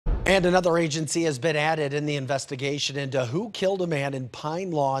And another agency has been added in the investigation into who killed a man in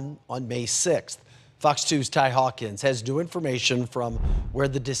Pine Lawn on May 6th. Fox 2's Ty Hawkins has new information from where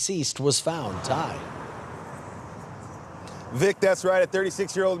the deceased was found. Ty. Vic, that's right. A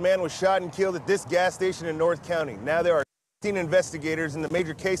 36-year-old man was shot and killed at this gas station in North County. Now there are 16 investigators in the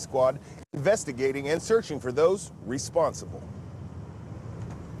major case squad investigating and searching for those responsible.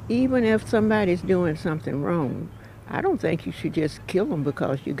 Even if somebody's doing something wrong, I don't think you should just kill them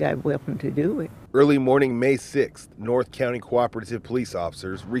because you got a weapon to do it. Early morning May 6th, North County Cooperative police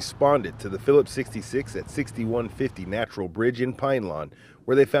officers responded to the Phillips 66 at 6150 Natural Bridge in Pine Lawn,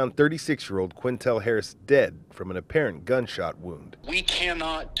 where they found 36-year-old Quintel Harris dead from an apparent gunshot wound. We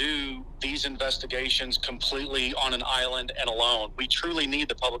cannot do these investigations completely on an island and alone. We truly need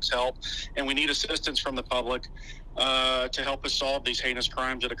the public's help, and we need assistance from the public to help us solve these heinous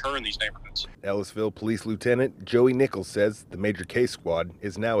crimes that occur in these neighborhoods. Ellisville Police Lieutenant Joey Nichols says the major case squad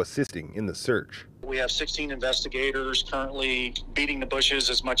is now assisting in the search. We have 16 investigators currently beating the bushes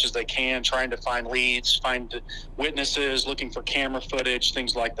as much as they can, trying to find leads, find witnesses, looking for camera footage,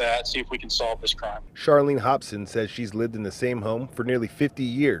 things like that, see if we can solve this crime. Charlene Hobson says she's lived in the same home for nearly 50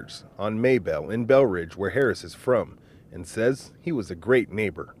 years on Maybell in Belridge, where Harris is from, and says he was a great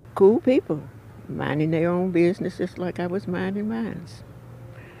neighbor. Cool people, minding their own business just like I was minding mine.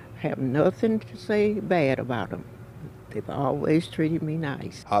 Have nothing to say bad about them. They've always treated me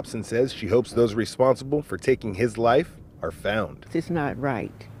nice. Hobson says she hopes those responsible for taking his life are found. It's not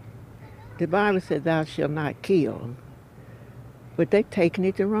right. The Bible said thou shalt not kill, but they've taken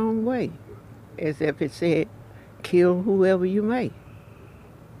it the wrong way, as if it said kill whoever you may,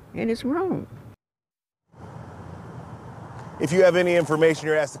 and it's wrong. If you have any information,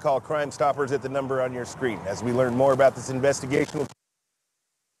 you're asked to call Crime Stoppers at the number on your screen. As we learn more about this investigation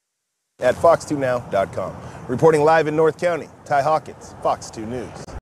at fox2now.com. Reporting live in North County, Ty Hawkins, Fox 2 News.